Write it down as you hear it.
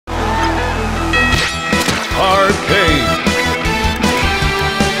Arcade.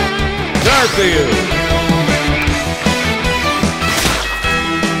 Garfield.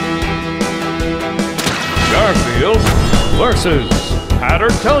 Garfield versus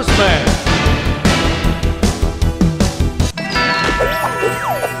Powdered Toast Man.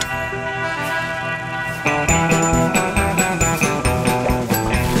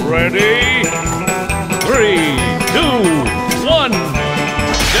 Ready? 3, 2, 1,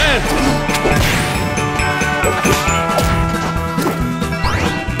 dance!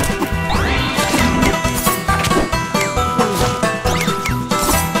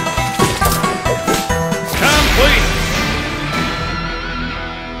 Complete!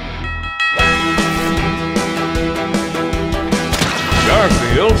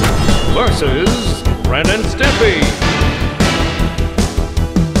 Garfield versus Ren and Stimpy.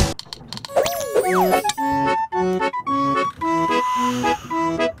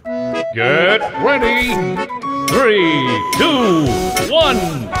 Get ready! 3, 2, 1,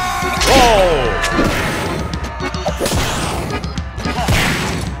 roll!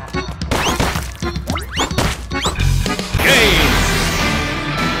 Game!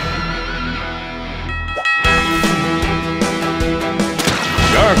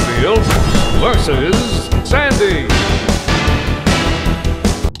 Garfield versus Sandy.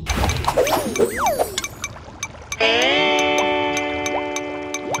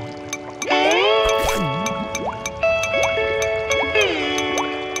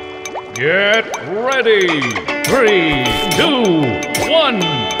 Get ready! 3, 2, 1,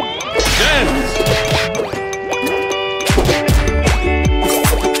 dance!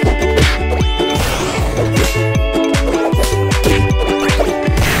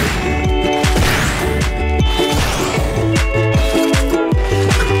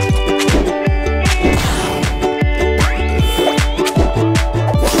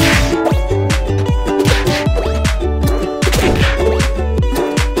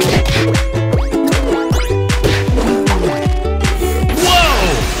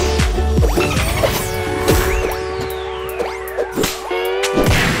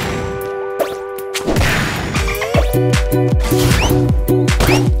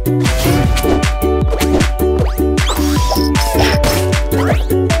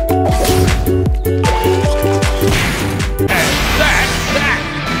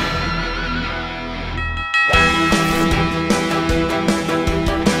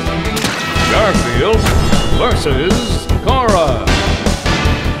 Garfield versus Cora.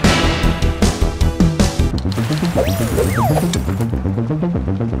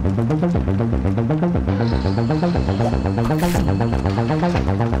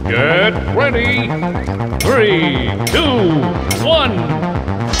 Get ready! 3, 2, 1,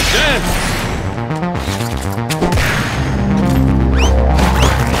 dance!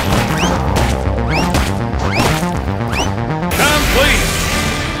 Complete!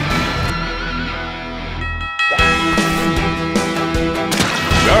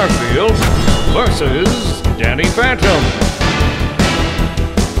 Garfield versus Danny Phantom.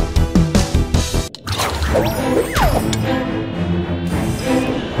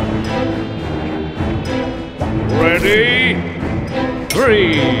 Ready?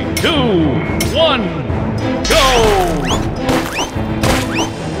 3, 2, 1, go!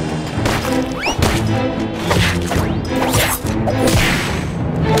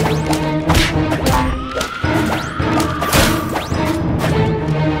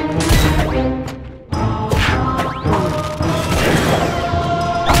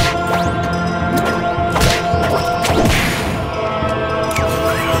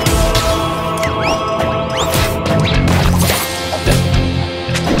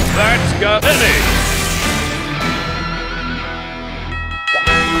 Got any.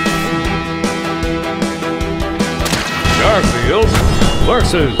 Garfield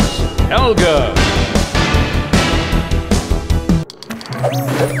versus Helga.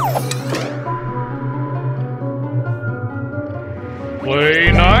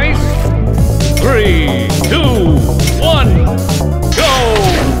 Play nice. 3, 2, 1, go!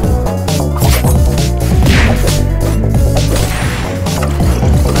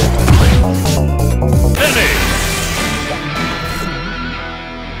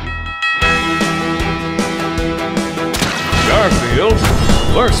 Garfield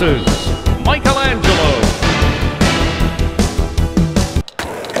versus Michelangelo.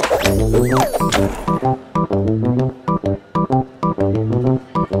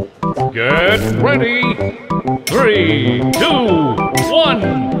 Get ready. 3, 2, 1,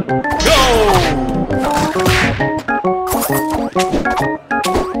 go!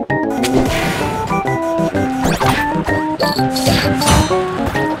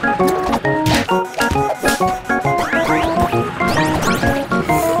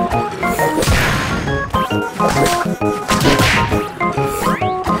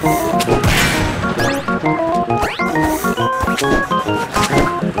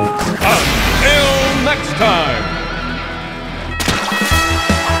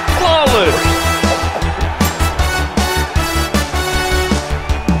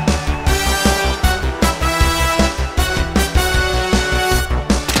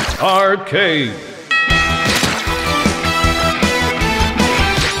 Arcade.